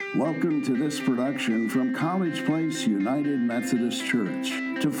Welcome to this production from College Place United Methodist Church.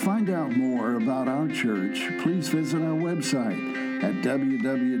 To find out more about our church, please visit our website at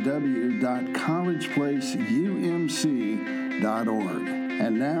www.collegeplaceumc.org.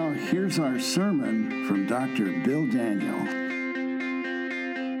 And now, here's our sermon from Dr. Bill Daniel.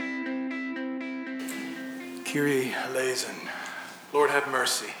 Kyrie eleison. Lord have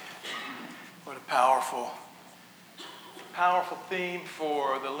mercy. What a powerful theme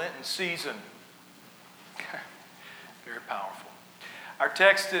for the Lenten season. Very powerful. Our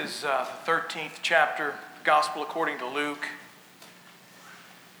text is the 13th chapter, Gospel according to Luke,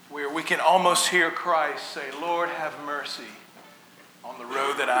 where we can almost hear Christ say, Lord, have mercy on the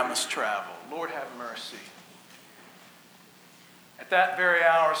road that I must travel. Lord, have mercy. At that very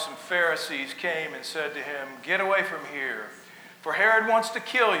hour, some Pharisees came and said to him, get away from here, for Herod wants to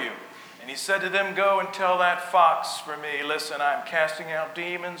kill you. And he said to them, go and tell that fox for me, listen, I'm casting out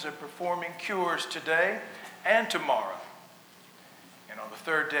demons and performing cures today and tomorrow. And on the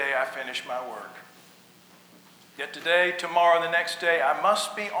third day, I finish my work. Yet today, tomorrow, the next day, I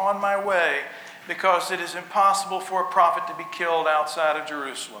must be on my way, because it is impossible for a prophet to be killed outside of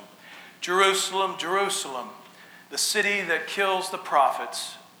Jerusalem. Jerusalem, Jerusalem, the city that kills the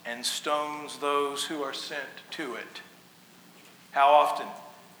prophets and stones those who are sent to it. How often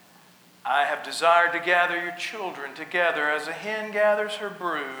I have desired to gather your children together as a hen gathers her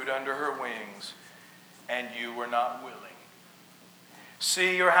brood under her wings, and you were not willing.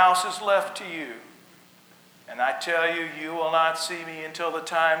 See, your house is left to you. And I tell you, you will not see me until the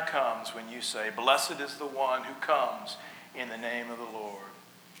time comes when you say, blessed is the one who comes in the name of the Lord.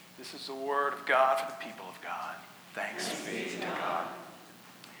 This is the word of God for the people of God. Thanks be to God.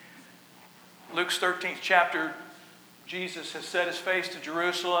 Luke's 13th chapter, Jesus has set his face to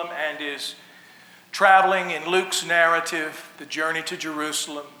Jerusalem and is traveling in Luke's narrative, the journey to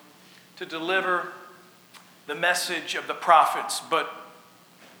Jerusalem, to deliver the message of the prophets, but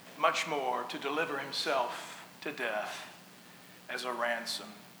much more, to deliver himself to death as a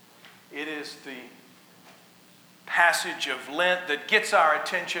ransom. It is the passage of Lent that gets our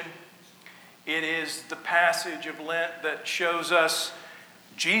attention. It is the passage of Lent that shows us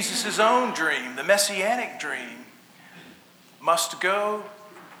Jesus' own dream, the messianic dream, must go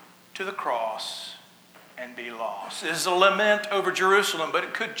to the cross and be lost. It is a lament over Jerusalem, but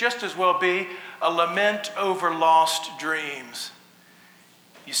it could just as well be a lament over lost dreams.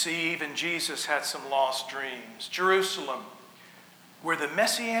 You see, even Jesus had some lost dreams. Jerusalem, where the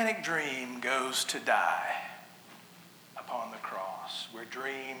messianic dream goes to die upon the cross, where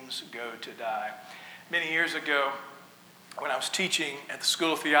dreams go to die. Many years ago, when I was teaching at the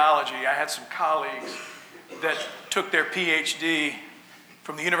School of Theology, I had some colleagues that took their PhD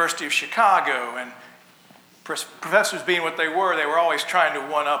from the University of Chicago, and professors being what they were always trying to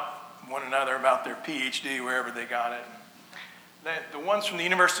one-up one another about their PhD wherever they got it. The ones from the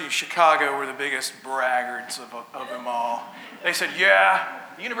University of Chicago were the biggest braggarts of them all. They said, yeah,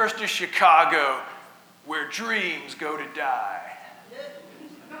 the University of Chicago, where dreams go to die.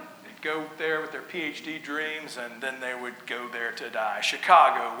 They'd go there with their PhD dreams, and then they would go there to die.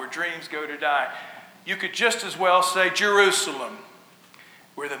 Chicago, where dreams go to die. You could just as well say Jerusalem,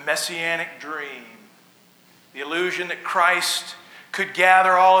 where the messianic dream, the illusion that Christ could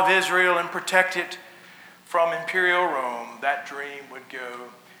gather all of Israel and protect it from imperial Rome, that dream would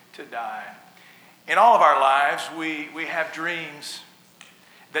go to die. In all of our lives, we have dreams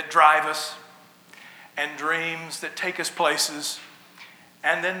that drive us and dreams that take us places.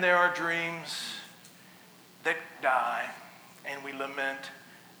 And then there are dreams that die, and we lament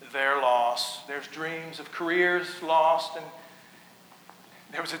their loss. There's dreams of careers lost, and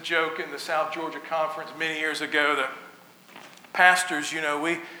there was a joke in the South Georgia Conference many years ago that pastors, we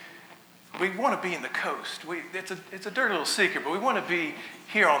want to be in the coast. It's a dirty little secret, but we want to be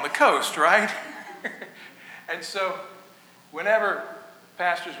here on the coast, right? And so whenever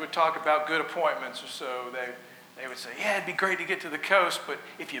pastors would talk about good appointments or so, they would say, yeah, it'd be great to get to the coast, but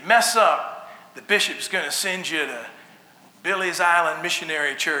if you mess up, the bishop's going to send you to Billy's Island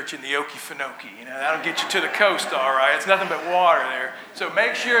Missionary Church in the Okefenokee. That'll get you to the coast, all right. It's nothing but water there. So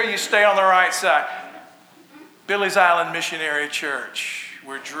make sure you stay on the right side. Billy's Island Missionary Church,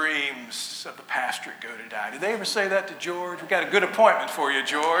 where dreams of the pastorate go to die. Did they ever say that to George? We got a good appointment for you,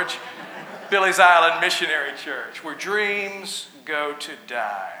 George. Billy's Island Missionary Church, where dreams go to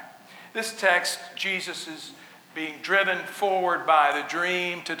die. This text, Jesus is being driven forward by the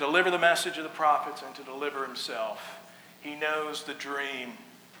dream to deliver the message of the prophets and to deliver himself. He knows the dream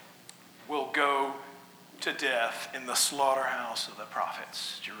will go to death in the slaughterhouse of the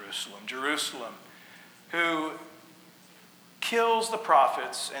prophets, Jerusalem. Jerusalem, who kills the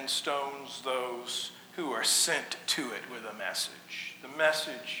prophets and stones those who are sent to it with a message. The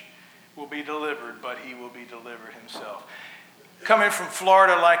message will be delivered, but he will be delivered himself. Coming from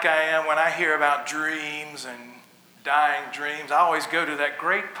Florida like I am, when I hear about dreams and dying dreams, I always go to that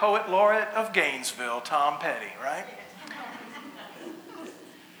great poet laureate of Gainesville, Tom Petty, right?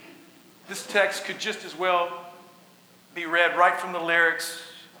 This text could just as well be read right from the lyrics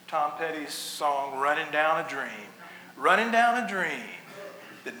of Tom Petty's song, Running Down a Dream. Running down a dream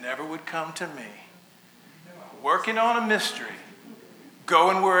that never would come to me. Working on a mystery,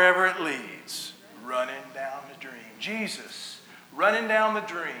 going wherever it leads. Running down the dream. Jesus, running down the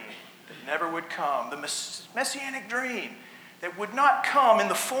dream that never would come. The messianic dream that would not come in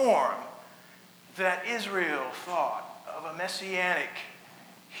the form that Israel thought of a messianic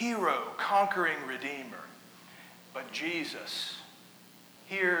hero, conquering redeemer. But Jesus,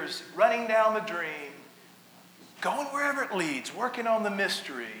 here's running down the dream, going wherever it leads, working on the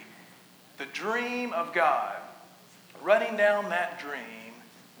mystery, the dream of God. Running down that dream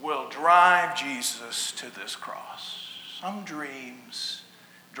will drive Jesus to this cross. Some dreams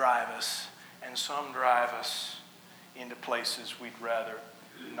drive us, and some drive us into places we'd rather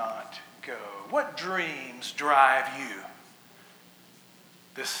not go. What dreams drive you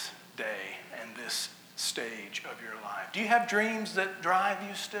this day and this stage of your life? Do you have dreams that drive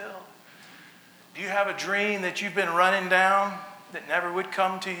you still? Do you have a dream that you've been running down that never would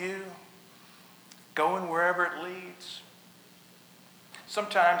come to you, going wherever it leads?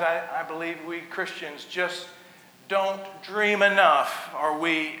 Sometimes I believe we Christians just don't dream enough, or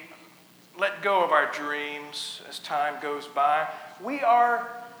we let go of our dreams as time goes by. We are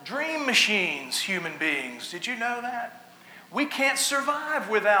dream machines, human beings. Did you know that? We can't survive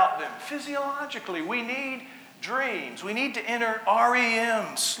without them. Physiologically, we need dreams. We need to enter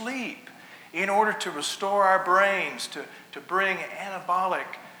REM, sleep, in order to restore our brains, to bring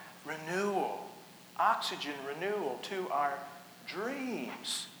anabolic renewal, oxygen renewal to our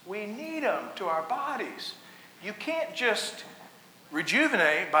dreams. We need them to our bodies. You can't just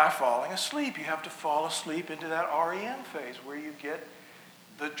rejuvenate by falling asleep. You have to fall asleep into that REM phase where you get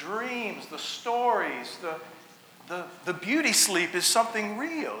the dreams, the stories, the beauty sleep is something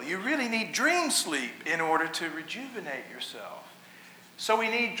real. You really need dream sleep in order to rejuvenate yourself. So we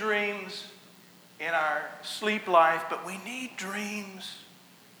need dreams in our sleep life, but we need dreams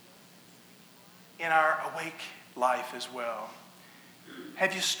in our awake life as well.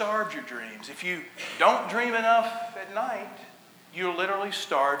 Have you starved your dreams? If you don't dream enough at night, you'll literally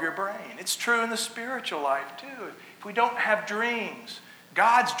starve your brain. It's true in the spiritual life too. If we don't have dreams,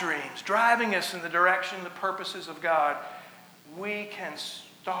 God's dreams, driving us in the direction, the purposes of God, we can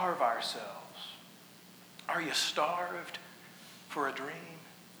starve ourselves. Are you starved for a dream?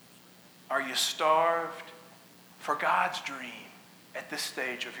 Are you starved for God's dream at this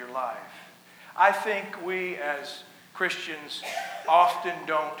stage of your life? I think we as Christians often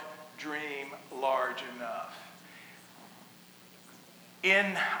don't dream large enough.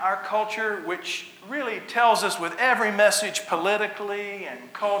 In our culture, which really tells us with every message politically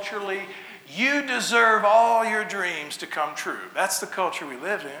and culturally, you deserve all your dreams to come true. That's the culture we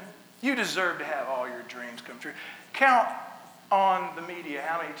live in. You deserve to have all your dreams come true. Count on the media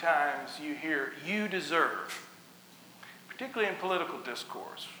how many times you hear "you deserve," particularly in political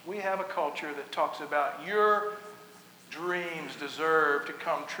discourse. We have a culture that talks about your dreams deserve to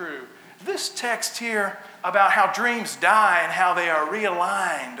come true. This text here about how dreams die and how they are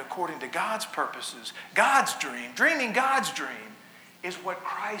realigned according to God's purposes, God's dream, dreaming God's dream, is what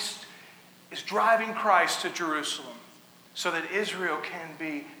Christ is driving Christ to Jerusalem so that Israel can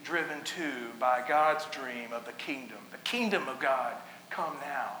be driven to by God's dream of the kingdom of God. Come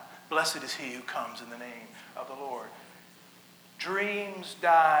now. Blessed is he who comes in the name of the Lord. Dreams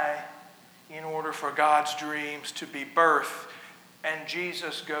die in order for God's dreams to be birthed. And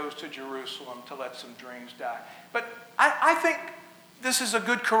Jesus goes to Jerusalem to let some dreams die. But I think this is a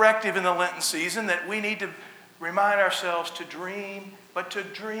good corrective in the Lenten season, that we need to remind ourselves to dream, but to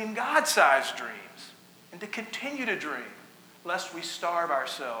dream God-sized dreams and to continue to dream, lest we starve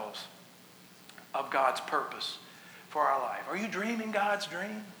ourselves of God's purpose for our life. Are you dreaming God's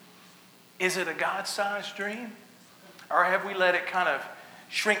dream? Is it a God-sized dream? Or have we let it kind of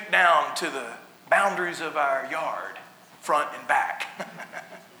shrink down to the boundaries of our yard, front and back?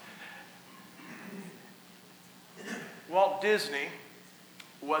 Walt Disney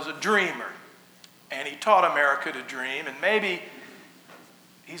was a dreamer, and he taught America to dream. And maybe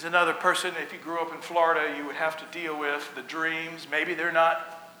he's another person, if you grew up in Florida, you would have to deal with the dreams. Maybe they're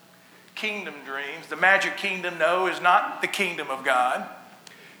not kingdom dreams. The Magic Kingdom, no, is not the kingdom of God.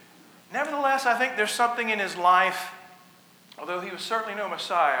 Nevertheless, I think there's something in his life although he was certainly no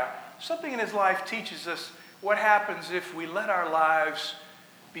Messiah, something in his life teaches us what happens if we let our lives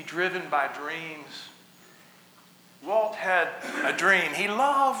be driven by dreams. Walt had a dream. He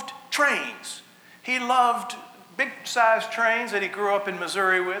loved trains. He loved big-sized trains that he grew up in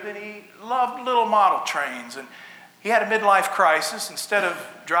Missouri with, and he loved little model trains. And he had a midlife crisis. Instead of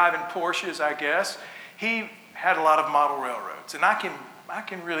driving Porsches, I guess, he had a lot of model railroads. And I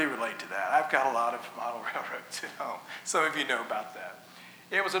can really relate to that. I've got a lot of model railroads at home. Some of you know about that.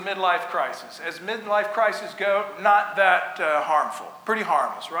 It was a midlife crisis. As midlife crises go, not that harmful. Pretty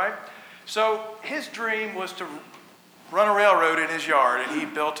harmless, right? So his dream was to run a railroad in his yard, and he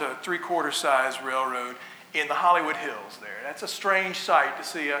built a 3/4 size railroad in the Hollywood Hills there. That's a strange sight to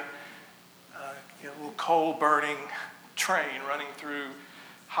see a little coal-burning train running through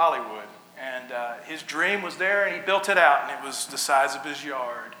Hollywood. And his dream was there, and he built it out, and it was the size of his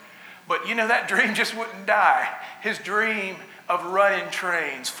yard. But you know, that dream just wouldn't die. His dream of running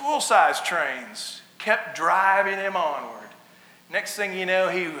trains, full-size trains, kept driving him onward. Next thing you know,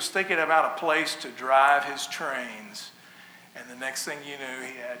 he was thinking about a place to drive his trains. And the next thing you knew,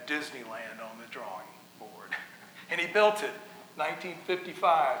 he had Disneyland on the drawing board. And he built it,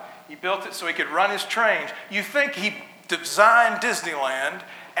 1955. He built it so he could run his trains. You think he designed Disneyland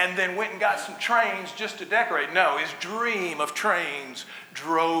and then went and got some trains just to decorate. No, his dream of trains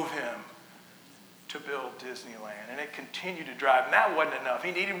drove him to build Disneyland. And it continued to drive. And that wasn't enough.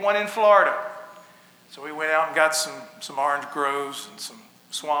 He needed one in Florida. So he went out and got some orange groves and some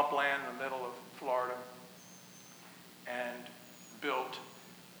swampland in the middle of Florida, and built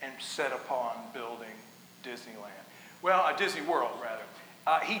and set upon building Disneyland. Well, Disney World,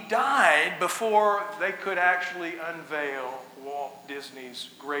 rather. He died before they could actually unveil Walt Disney's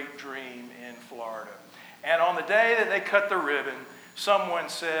great dream in Florida. And on the day that they cut the ribbon, someone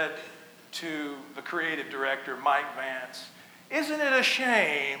said to the creative director, Mike Vance, "Isn't it a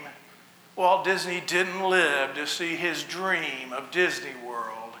shame Walt Disney didn't live to see his dream of Disney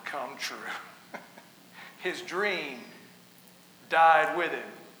World come true?" His dream died with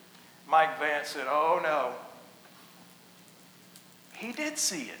him. Mike Vance said, "Oh no. He did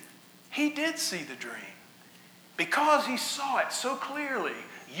see it. He did see the dream. Because he saw it so clearly,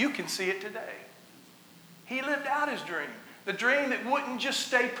 you can see it today." He lived out his dream. The dream that wouldn't just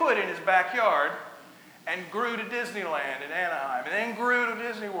stay put in his backyard and grew to Disneyland in Anaheim and then grew to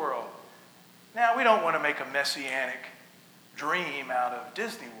Disney World. Now, we don't want to make a messianic dream out of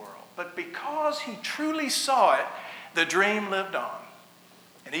Disney World, but because he truly saw it, the dream lived on.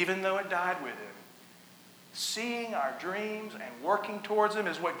 And even though it died with him, seeing our dreams and working towards them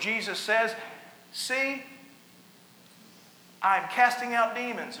is what Jesus says. See, I'm casting out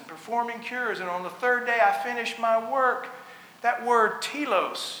demons and performing cures, and on the third day I finish my work. That word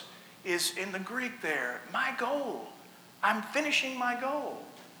telos is in the Greek there. My goal. I'm finishing my goal.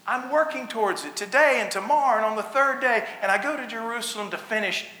 I'm working towards it today and tomorrow and on the third day. And I go to Jerusalem to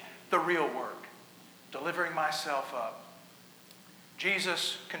finish the real work, delivering myself up.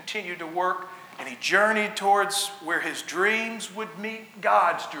 Jesus continued to work, and he journeyed towards where his dreams would meet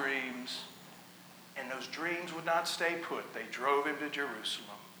God's dreams. And those dreams would not stay put. They drove him to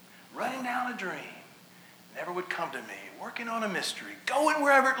Jerusalem, running down a dream. Never would come to me, working on a mystery, going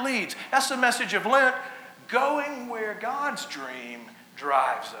wherever it leads. That's the message of Lent, going where God's dream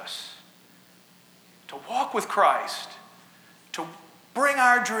drives us. To walk with Christ, to bring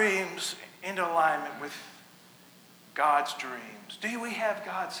our dreams into alignment with God's dreams. Do we have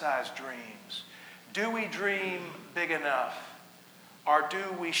God-sized dreams? Do we dream big enough? Or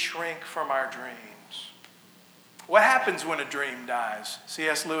do we shrink from our dreams? What happens when a dream dies?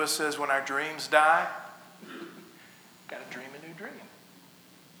 C.S. Lewis says, when our dreams die, got to dream a new dream.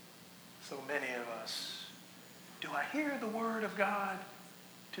 So many of us, do I hear the word of God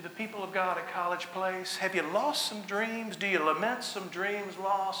to the people of God at College Place? Have you lost some dreams? Do you lament some dreams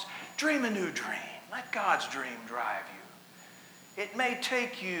lost? Dream a new dream. Let God's dream drive you. It may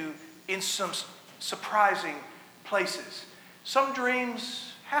take you in some surprising places. Some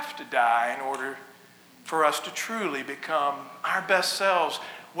dreams have to die in order for us to truly become our best selves,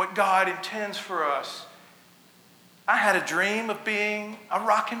 what God intends for us. I had a dream of being a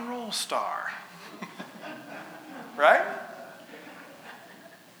rock and roll star. Right?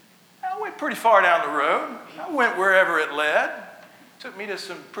 I went pretty far down the road. I went wherever it led. Took me to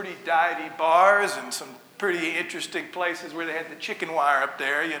some pretty divey bars and some pretty interesting places where they had the chicken wire up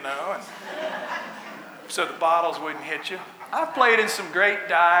there, you know, and so the bottles wouldn't hit you. I've played in some great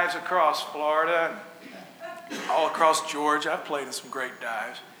dives across Florida and all across Georgia. I've played in some great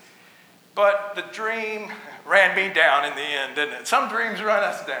dives. But the dream ran me down in the end, didn't it? Some dreams run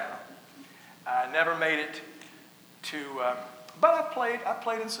us down. I never made it to But I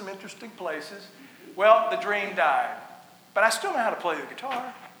played in some interesting places. Well, the dream died. But I still know how to play the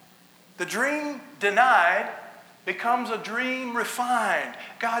guitar. The dream denied becomes a dream refined.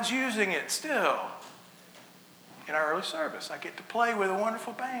 God's using it still. In our early service, I get to play with a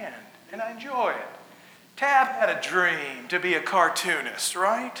wonderful band, and I enjoy it. Tab had a dream to be a cartoonist,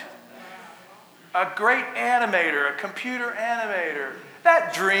 right? A great animator, a computer animator.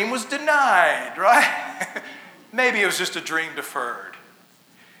 That dream was denied, right? Maybe it was just a dream deferred.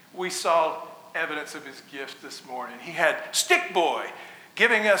 We saw evidence of his gift this morning. He had Stick Boy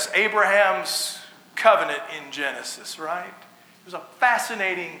giving us Abraham's covenant in Genesis, right? It was a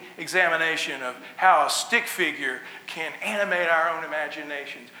fascinating examination of how a stick figure can animate our own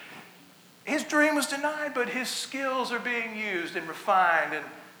imaginations. His dream was denied, but his skills are being used and refined and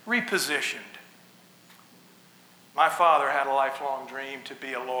repositioned. My father had a lifelong dream to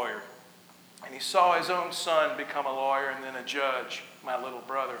be a lawyer, and he saw his own son become a lawyer and then a judge, my little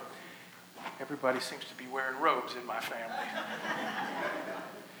brother. Everybody seems to be wearing robes in my family.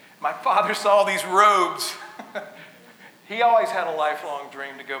 My father saw these robes. He always had a lifelong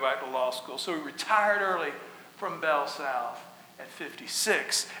dream to go back to law school, so he retired early from Bell South at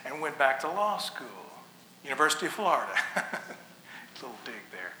 56 and went back to law school, University of Florida. Little dig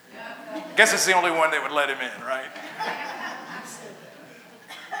there. I guess it's the only one that would let him in, right?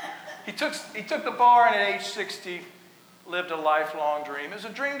 He took the bar, and at age 60, lived a lifelong dream. It was a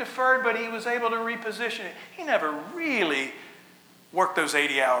dream deferred, but he was able to reposition it. He never really worked those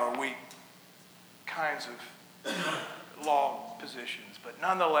 80-hour-a-week kinds of law positions, but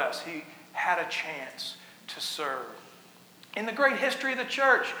nonetheless, he had a chance to serve. In the great history of the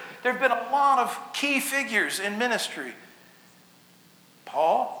church, there have been a lot of key figures in ministry.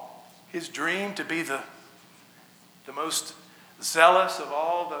 Paul, his dream to be the most zealous of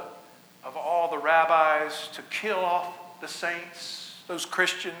all the rabbis, to kill off the saints, those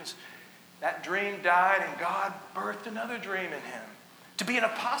Christians, that dream died, and God birthed another dream in him, to be an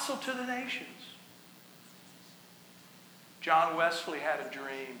apostle to the nations. John Wesley had a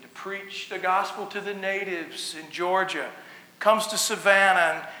dream to preach the gospel to the natives in Georgia, comes to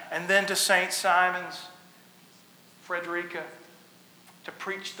Savannah and then to St. Simon's, Frederica, to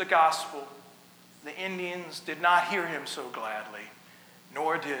preach the gospel. The Indians did not hear him so gladly,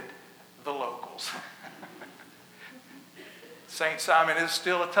 nor did the locals. St. Simon is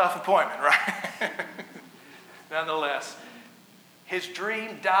still a tough appointment, right? Nonetheless, his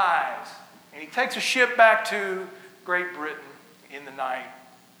dream dies, and he takes a ship back to Great Britain in the night.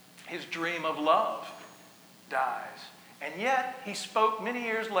 His dream of love dies. And yet, he spoke many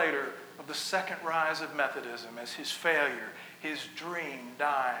years later of the second rise of Methodism as his failure, his dream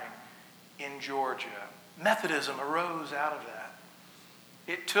dying in Georgia. Methodism arose out of that.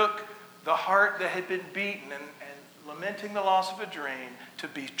 It took the heart that had been beaten and lamenting the loss of a dream to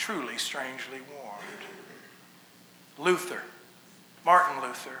be truly strangely warmed. Luther, Martin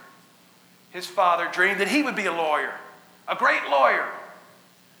Luther, his father dreamed that he would be a lawyer, a great lawyer.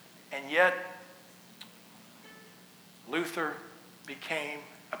 And yet, Luther became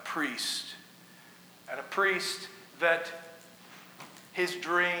a priest. And a priest that his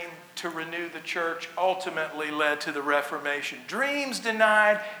dream to renew the church ultimately led to the Reformation. Dreams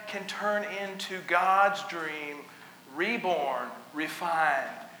denied can turn into God's dream, reborn, refined.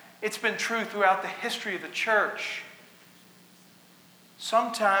 It's been true throughout the history of the church.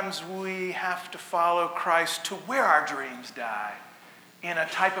 Sometimes we have to follow Christ to where our dreams die, in a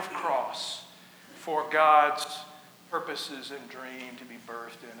type of cross, for God's purposes and dream to be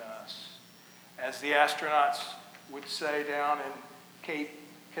birthed in us. As the astronauts would say down in Cape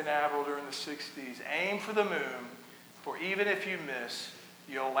Canaveral during the 60s, aim for the moon, for even if you miss,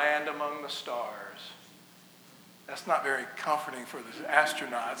 you'll land among the stars. That's not very comforting for the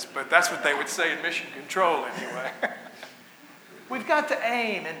astronauts, but that's what they would say in mission control anyway. We've got to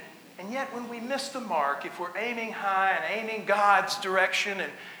aim, and yet when we miss the mark, if we're aiming high and aiming God's direction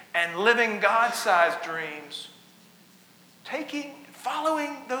and living God-sized dreams,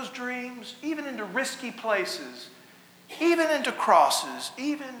 following those dreams, even into risky places, even into crosses,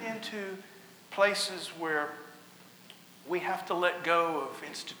 even into places where we have to let go of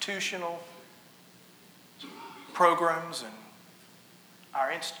institutional programs, and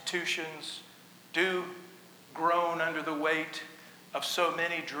our institutions do groan under the weight of so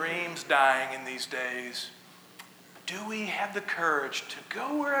many dreams dying in these days. Do we have the courage to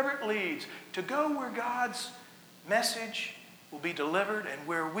go wherever it leads, to go where God's message will be delivered and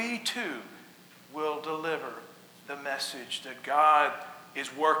where we too will deliver the message that God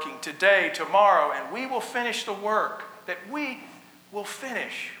is working today, tomorrow, and we will finish the work, that we will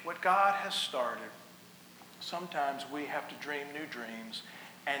finish what God has started. sometimes we have to dream new dreams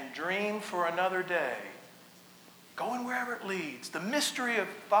and dream for another day, going wherever it leads. The mystery of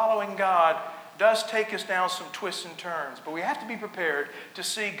following God does take us down some twists and turns, but we have to be prepared to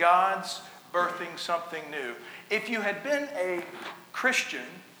see God's birthing something new. If you had been a Christian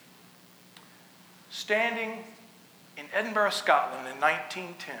standing in Edinburgh, Scotland in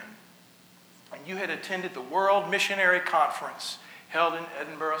 1910, and you had attended the World Missionary Conference held in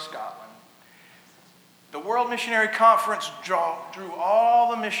Edinburgh, Scotland, the World Missionary Conference drew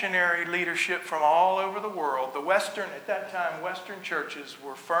all the missionary leadership from all over the world. At that time, Western churches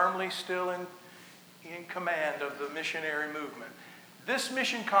were firmly still in command of the missionary movement. This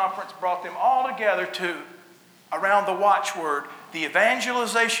mission conference brought them all together around the watchword, the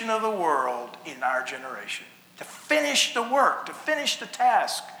evangelization of the world in our generation. To finish the work, to finish the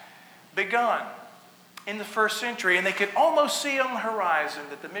task begun in the first century. And they could almost see on the horizon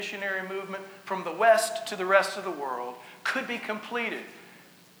that the missionary movement from the West to the rest of the world could be completed.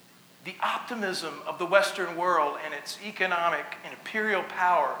 The optimism of the Western world and its economic and imperial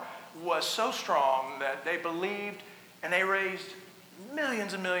power was so strong that they believed, and they raised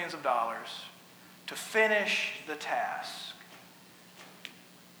millions and millions of dollars to finish the task.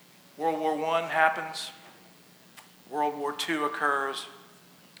 World War I happens. World War II occurs.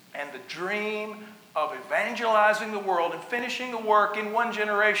 And the dream of evangelizing the world and finishing the work in one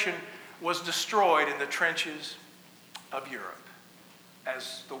generation was destroyed in the trenches of Europe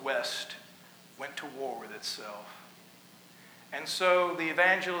as the West went to war with itself. And so the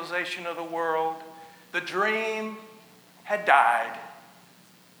evangelization of the world, the dream had died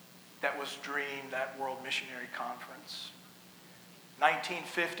that was dreamed at World Missionary Conference.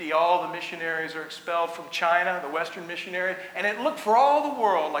 1950, all the missionaries are expelled from China, the Western missionary, and it looked for all the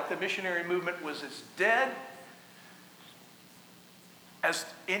world like the missionary movement was as dead as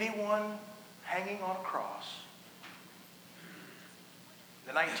anyone hanging on a cross.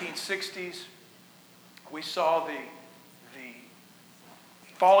 In the 1960s, we saw the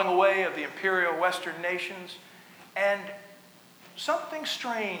falling away of the imperial Western nations, and something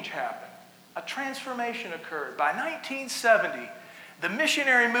strange happened. A transformation occurred. By 1970, the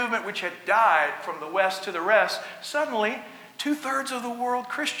missionary movement, which had died from the West to the rest, suddenly 2/3 of the world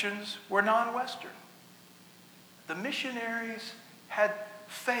Christians were non-Western. The missionaries had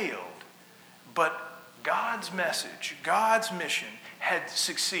failed, but God's message, God's mission had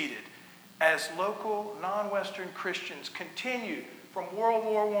succeeded as local non-Western Christians continued from World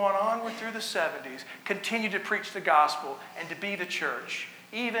War I onward through the 70s, continued to preach the gospel and to be the church,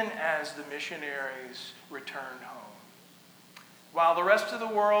 even as the missionaries returned home. While the rest of the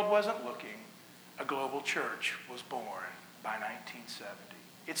world wasn't looking, a global church was born by 1970.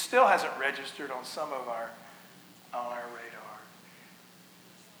 It still hasn't registered on some of our radar.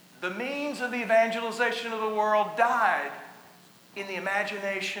 The means of the evangelization of the world died in the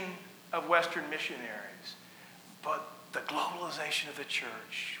imagination of Western missionaries, but the globalization of the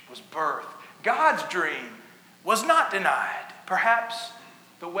church was birthed. God's dream was not denied. Perhaps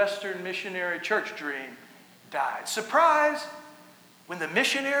the Western missionary church dream died. Surprise! When the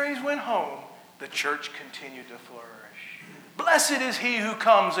missionaries went home, the church continued to flourish. Blessed is he who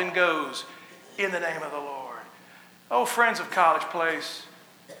comes and goes in the name of the Lord. Oh, friends of College Place,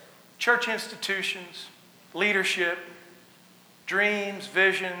 church institutions, leadership, dreams,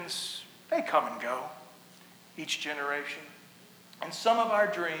 visions, they come and go each generation. And some of our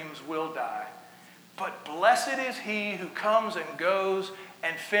dreams will die. But blessed is he who comes and goes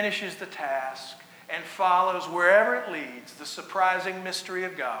and finishes the task and follows wherever it leads, the surprising mystery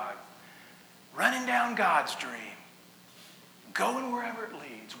of God, running down God's dream, going wherever it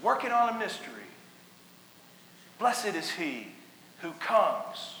leads, working on a mystery. Blessed is he who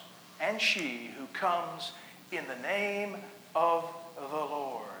comes and she who comes in the name of the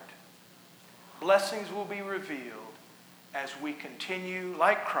Lord. Blessings will be revealed as we continue,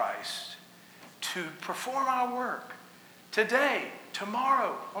 like Christ, to perform our work today,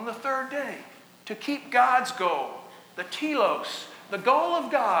 tomorrow, on the third day, to keep God's goal, the telos, the goal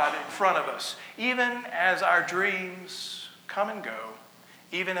of God in front of us, even as our dreams come and go,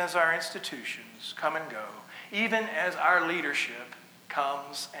 even as our institutions come and go, even as our leadership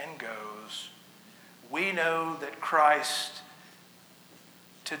comes and goes. We know that Christ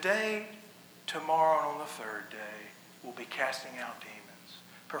today, tomorrow, and on the third day will be casting out demons,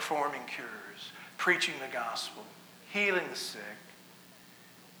 performing cures, preaching the gospel, healing the sick.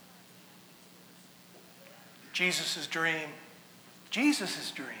 Jesus' dream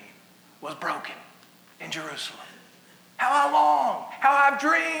was broken in Jerusalem. How I long, how I've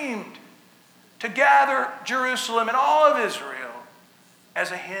dreamed to gather Jerusalem and all of Israel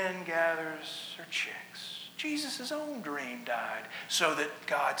as a hen gathers her chicks. Jesus' own dream died so that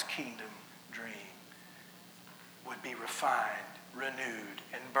God's kingdom dream would be refined, renewed,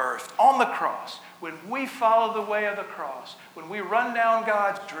 and birthed on the cross. When we follow the way of the cross, when we run down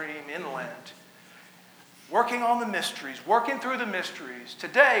God's dream in Lent, working on the mysteries, working through the mysteries,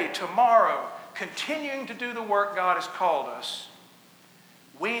 today, tomorrow, continuing to do the work God has called us,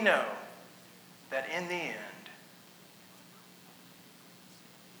 we know that in the end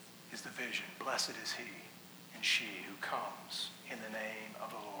is the vision. Blessed is he and she who comes in the name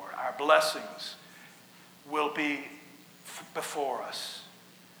of the Lord. Our blessings will be before us.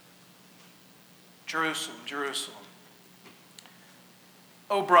 Jerusalem, Jerusalem.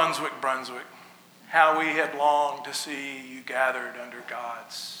 Oh, Brunswick, Brunswick, how we had longed to see you gathered under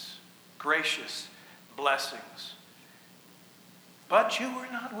God's gracious blessings. But you were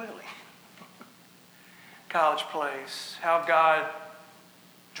not willing. College Place, how God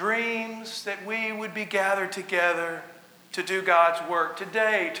dreams that we would be gathered together to do God's work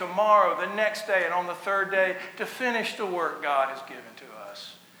today, tomorrow, the next day, and on the third day to finish the work God has given to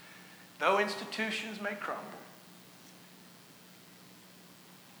us. Though institutions may crumble,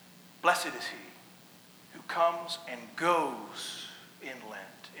 blessed is he who comes and goes in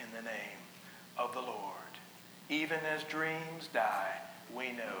Lent in the name of the Lord. Even as dreams die,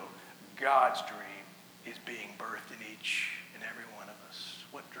 we know God's dream is being birthed in each and every one of us.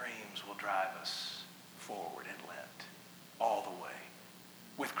 What dreams will drive us forward in Lent, all the way,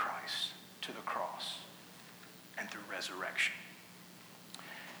 with Christ to the cross and through resurrection?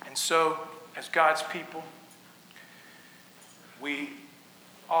 And so, as God's people, we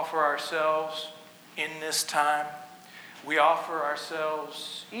offer ourselves in this time. We offer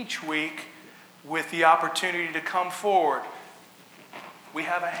ourselves each week with the opportunity to come forward. We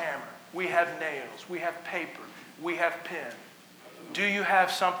have a hammer. We have nails. We have paper. We have pen. Do you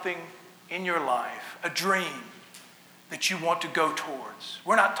have something in your life, a dream that you want to go towards?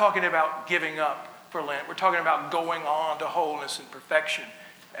 We're not talking about giving up for Lent. We're talking about going on to wholeness and perfection,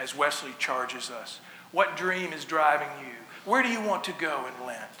 as Wesley charges us. What dream is driving you? Where do you want to go in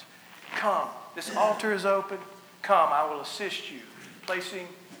Lent? Come. This altar is open. Come, I will assist you. Placing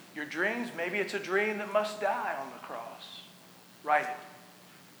your dreams. Maybe it's a dream that must die on the cross. Write it.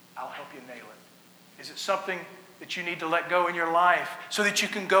 I'll help you nail it. Is it something that you need to let go in your life so that you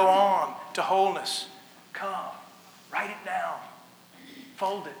can go on to wholeness? Come. Write it down.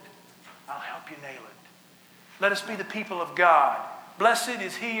 Fold it. I'll help you nail it. Let us be the people of God. Blessed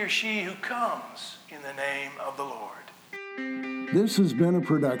is he or she who comes in the name of the Lord. This has been a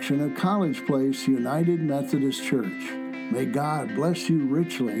production of College Place United Methodist Church. May God bless you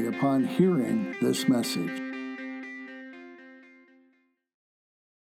richly upon hearing this message.